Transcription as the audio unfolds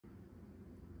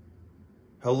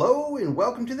Hello and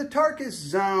welcome to the Tarkus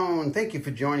Zone. Thank you for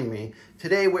joining me.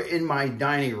 Today we're in my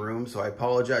dining room, so I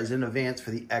apologize in advance for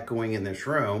the echoing in this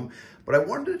room, but I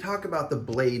wanted to talk about the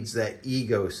blades that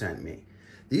Ego sent me.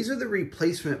 These are the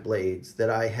replacement blades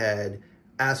that I had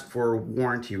asked for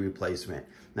warranty replacement.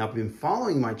 Now, if you've been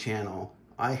following my channel,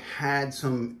 I had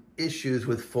some issues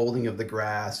with folding of the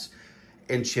grass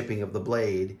and chipping of the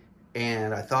blade,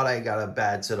 and I thought I got a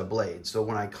bad set of blades. So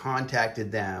when I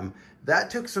contacted them,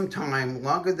 that took some time,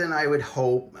 longer than I would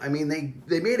hope. I mean,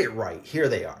 they made it right. Here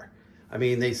they are. I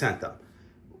mean, they sent them.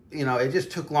 You know, it just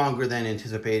took longer than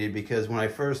anticipated because when I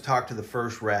first talked to the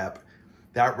first rep,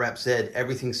 that rep said,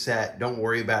 everything's set, don't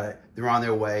worry about it. They're on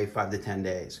their way, 5 to 10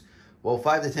 days. Well,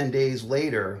 5 to 10 days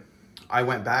later, I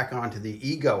went back onto the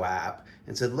Ego app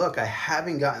and said, look, I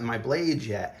haven't gotten my blades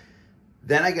yet.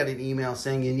 Then I got an email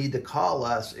saying you need to call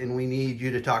us and we need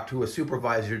you to talk to a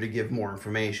supervisor to give more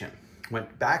information.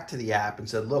 Went back to the app and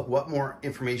said, look, what more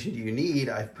information do you need?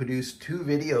 I've produced 2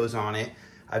 videos on it.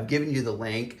 I've given you the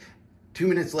link. 2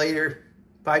 minutes later,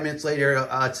 5 minutes later,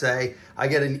 I'd say, I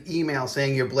get an email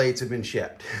saying your blades have been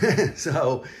shipped.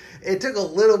 So it took a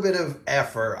little bit of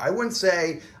effort. I wouldn't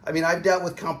say, I mean, I've dealt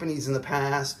with companies in the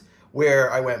past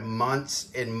where I went months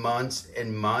and months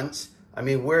and months. I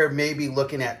mean, we're maybe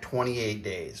looking at 28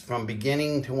 days from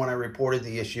beginning to when I reported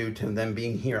the issue to them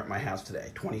being here at my house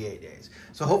today, 28 days.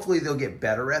 So hopefully they'll get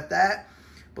better at that.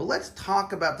 But let's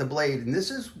talk about the blade. And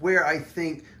this is where I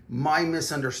think my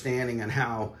misunderstanding on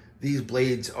how these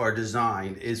blades are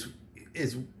designed is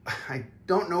I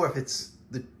don't know if it's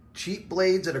the cheap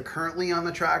blades that are currently on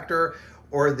the tractor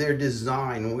or their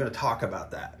design. And we're going to talk about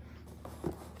that.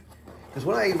 Because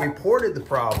when I reported the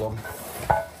problem,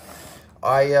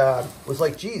 I was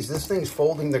like, geez, this thing's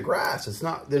folding the grass.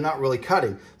 They're not really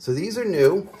cutting. So these are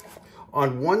new.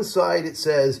 On one side, it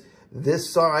says this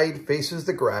side faces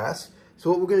the grass. So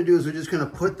what we're gonna do is we're just gonna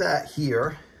put that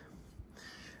here.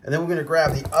 And then we're gonna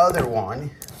grab the other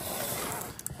one.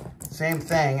 Same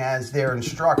thing as their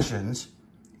instructions.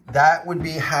 That would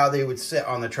be how they would sit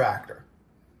on the tractor.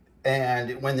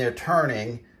 And when they're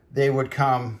turning, they would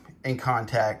come in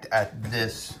contact at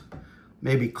this,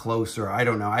 maybe closer, I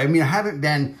don't know. I mean, I haven't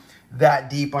been that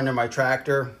deep under my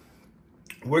tractor.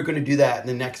 We're gonna do that in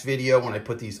the next video when I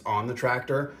put these on the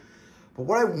tractor. But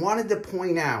what I wanted to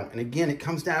point out, and again, it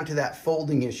comes down to that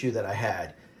folding issue that I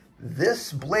had.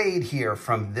 This blade here,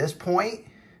 from this point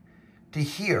to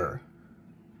here,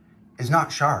 is not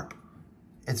sharp.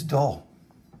 It's dull.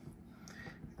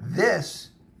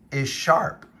 This is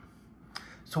sharp.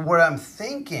 So what I'm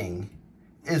thinking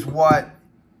is what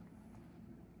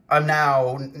I'm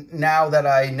now that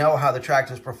I know how the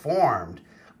tractor's performed,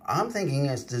 I'm thinking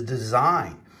it's the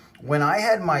design. When I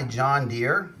had my John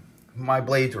Deere, my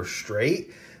blades were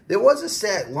straight. There was a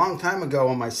set long time ago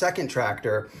on my second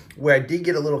tractor where I did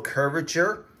get a little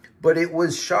curvature, but it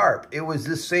was sharp. It was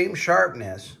the same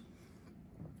sharpness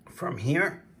from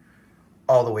here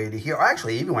all the way to here.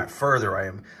 Actually, it even went further.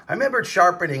 I remember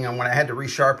sharpening them when I had to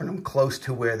resharpen them close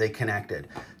to where they connected.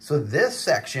 So this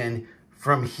section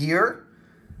from here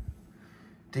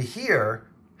to here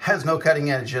has no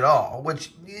cutting edge at all,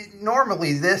 which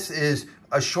normally this is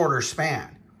a shorter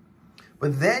span.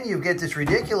 But then you get this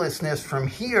ridiculousness from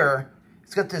here.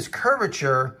 It's got this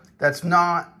curvature that's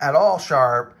not at all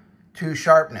sharp to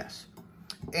sharpness.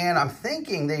 And I'm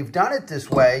thinking they've done it this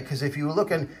way because if you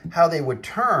look at how they would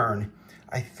turn,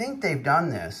 I think they've done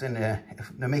this and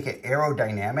to make it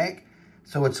aerodynamic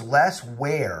so it's less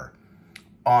wear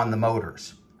on the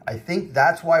motors. I think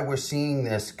that's why we're seeing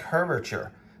this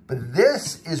curvature. But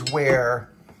this is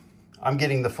where I'm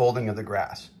getting the folding of the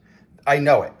grass. I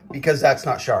know it because that's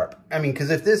not sharp. I mean,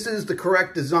 because if this is the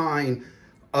correct design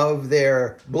of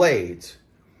their blades,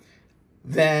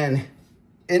 then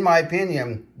in my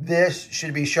opinion, this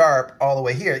should be sharp all the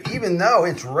way here, even though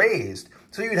it's raised.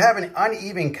 So you'd have an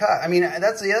uneven cut. I mean,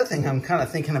 that's the other thing I'm kind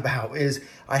of thinking about is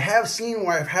I have seen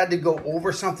where I've had to go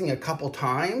over something a couple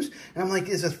times and I'm like,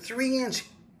 there's a 3-inch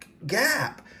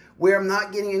gap where I'm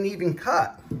not getting an even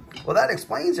cut. Well, that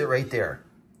explains it right there.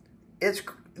 It's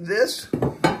this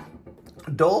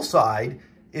dull side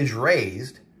is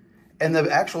raised and the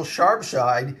actual sharp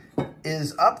side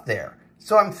is up there.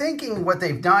 So I'm thinking what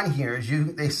they've done here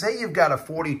is they say you've got a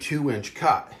 42-inch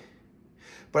cut,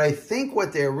 but I think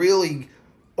what they're really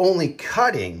only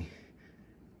cutting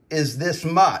is this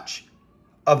much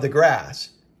of the grass,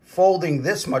 folding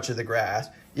this much of the grass.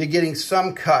 You're getting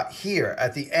some cut here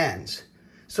at the ends.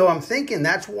 So I'm thinking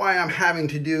that's why I'm having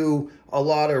to do a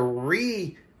lot of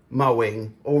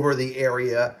re-mowing over the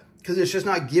area because it's just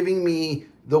not giving me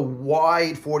the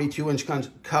wide 42-inch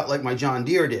cut like my John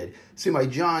Deere did. See, my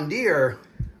John Deere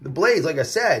The blades, like I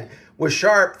said, was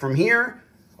sharp from here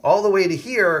all the way to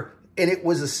here, and it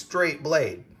was a straight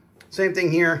blade. Same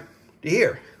thing here to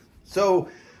here. So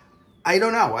I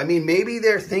don't know. I mean, maybe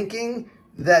they're thinking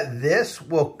that this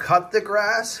will cut the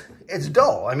grass. It's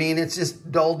dull. I mean, it's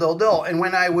just dull, dull, dull. And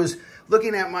when I was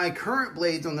looking at my current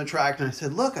blades on the tractor, I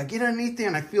said, look, I get underneath there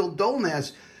and I feel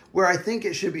dullness where I think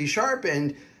it should be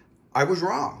sharpened. I was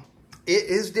wrong. It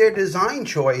is their design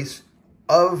choice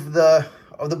of the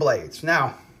blades.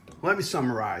 Now, let me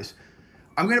summarize.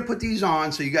 I'm going to put these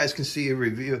on so you guys can see a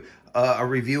review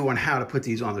on how to put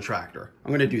these on the tractor. I'm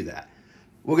going to do that.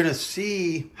 We're going to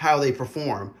see how they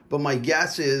perform, but my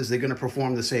guess is they're going to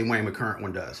perform the same way my current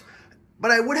one does.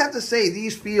 But I would have to say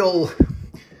these feel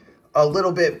a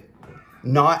little bit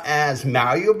not as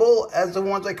malleable as the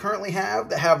ones I currently have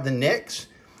that have the nicks.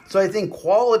 So I think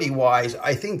quality-wise,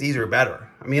 I think these are better.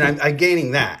 I mean, I'm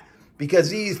gaining that because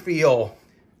these feel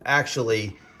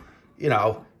actually, you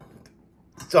know,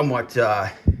 somewhat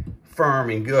firm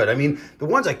and good. I mean, the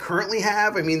ones I currently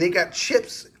have, I mean, they got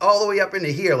chips all the way up into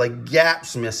here, like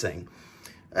gaps missing.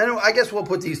 And I guess we'll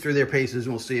put these through their paces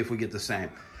and we'll see if we get the same.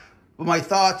 But my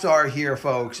thoughts are here,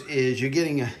 folks, is you're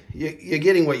getting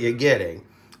what you're getting.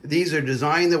 These are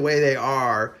designed the way they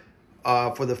are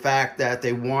for the fact that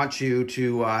they want you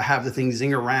to have the thing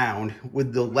zing around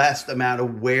with the less amount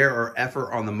of wear or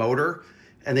effort on the motor.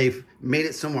 And they've made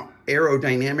it somewhat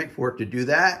aerodynamic for it to do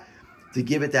that, to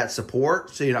give it that support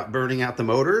so you're not burning out the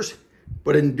motors.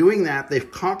 But in doing that, they've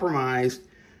compromised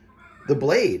the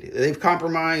blade. They've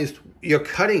compromised your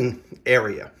cutting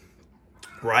area,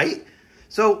 right?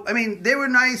 So, I mean, they were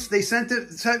nice. They sent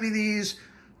me these.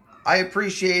 I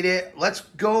appreciate it. Let's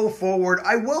go forward.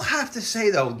 I will have to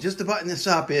say, though, just to button this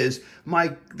up, is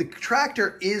the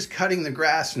tractor is cutting the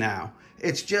grass now.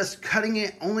 It's just cutting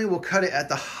it, only will cut it at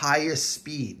the highest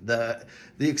speed, the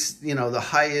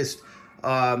highest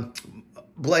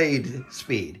blade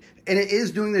speed. And it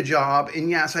is doing the job. And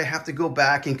yes, I have to go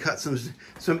back and cut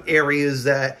some areas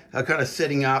that are kind of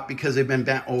sitting up because they've been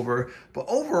bent over. But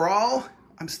overall,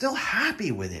 I'm still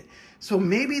happy with it. So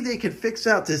maybe they could fix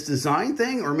out this design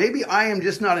thing, or maybe I am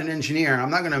just not an engineer.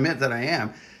 I'm not going to admit that I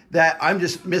am, that I'm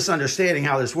just misunderstanding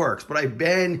how this works. But I've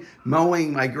been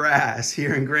mowing my grass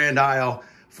here in Grand Isle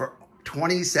for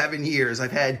 27 years.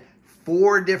 I've had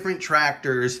 4 different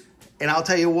tractors, and I'll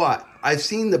tell you what, I've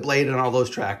seen the blade on all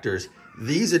those tractors.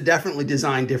 These are definitely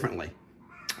designed differently.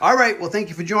 All right, well, thank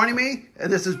you for joining me,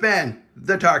 and this has been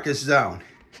the Tarkus Zone.